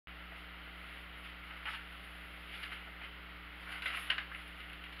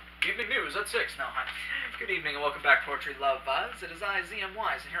evening news at 6. Now, hi. Good evening and welcome back to Poetry Love Buzz. It is I, ZM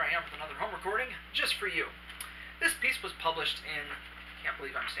Wise, and here I am with another home recording just for you. This piece was published in, can't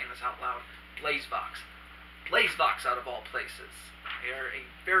believe I'm saying this out loud, BlazeVOX. BlazeVOX out of all places. They are a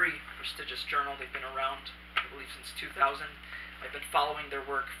very prestigious journal. They've been around, I believe, since 2000. I've been following their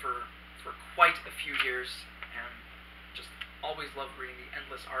work for quite a few years, and just always love reading the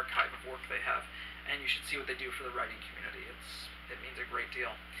endless archive of work they have. And you should see what they do for the writing community. It means a great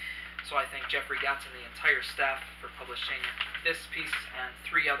deal. So I thank Jeffrey Gatz and the entire staff for publishing this piece and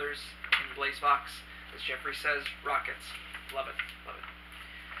 3 others in BlazeVOX. As Jeffrey says, rockets. Love it, love it.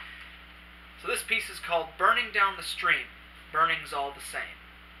 So this piece is called Burning Down the Stream. Burning's all the same.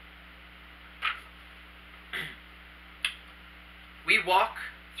 We walk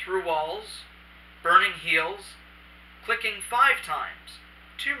through walls, burning heels, clicking 5 times,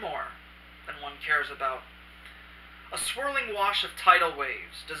 2 more than one cares about. A swirling wash of tidal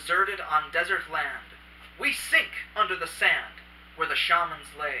waves, deserted on desert land. We sink under the sand, where the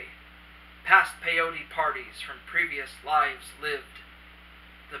shamans lay, past peyote parties from previous lives lived.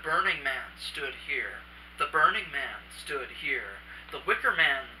 The Burning Man stood here, the Burning Man stood here. The Wicker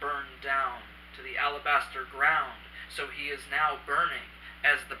Man burned down to the alabaster ground, so he is now burning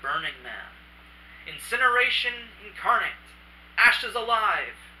as the Burning Man. Incineration incarnate, ashes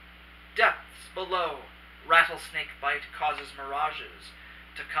alive, depths below. Rattlesnake bite causes mirages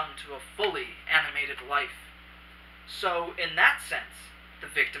to come to a fully animated life. So, in that sense, the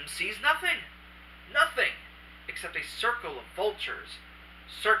victim sees nothing, nothing, except a circle of vultures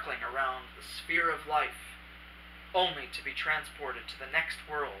circling around the sphere of life, only to be transported to the next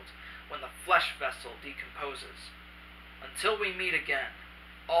world when the flesh vessel decomposes. Until we meet again,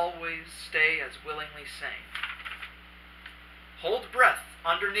 always stay as willingly sane. Hold breath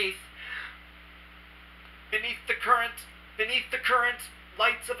underneath. Beneath the current,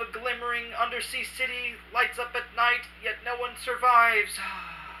 lights of a glimmering undersea city lights up at night, yet no one survives.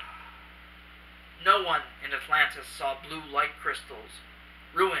 No one in Atlantis saw blue light crystals,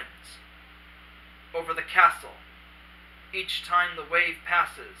 ruins, over the castle. Each time the wave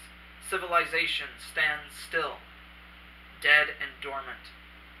passes, civilization stands still, dead and dormant,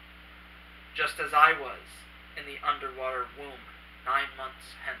 just as I was in the underwater womb 9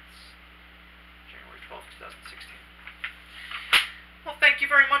 months hence. January 12, 2016. Well, thank you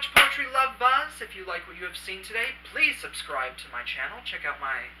very much, Poetry Love Buzz. If you like what you have seen today, please subscribe to my channel. Check out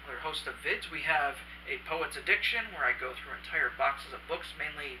my other host of vids. We have a Poet's Addiction, where I go through entire boxes of books,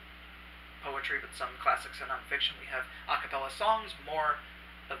 mainly poetry, but some classics and nonfiction. We have a cappella songs, more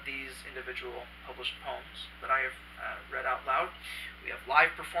of these individual published poems that I have read out loud. We have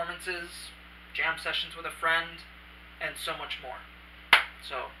live performances, jam sessions with a friend, and so much more.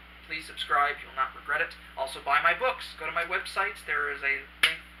 So, please subscribe, you'll not regret it. Also buy my books. Go to my website. There is a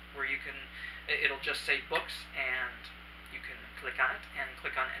link where you can, it'll just say books, and you can click on it and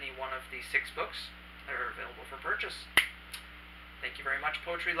click on any one of the 6 books that are available for purchase. Thank you very much,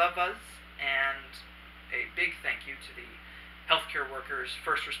 Poetry Love Buzz, and a big thank you to the healthcare workers,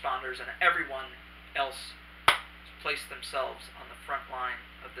 first responders, and everyone else who's placed themselves on the front line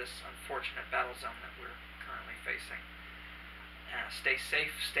of this unfortunate battle zone that we're currently facing. Stay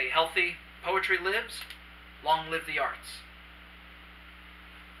safe, stay healthy. Poetry lives. Long live the arts.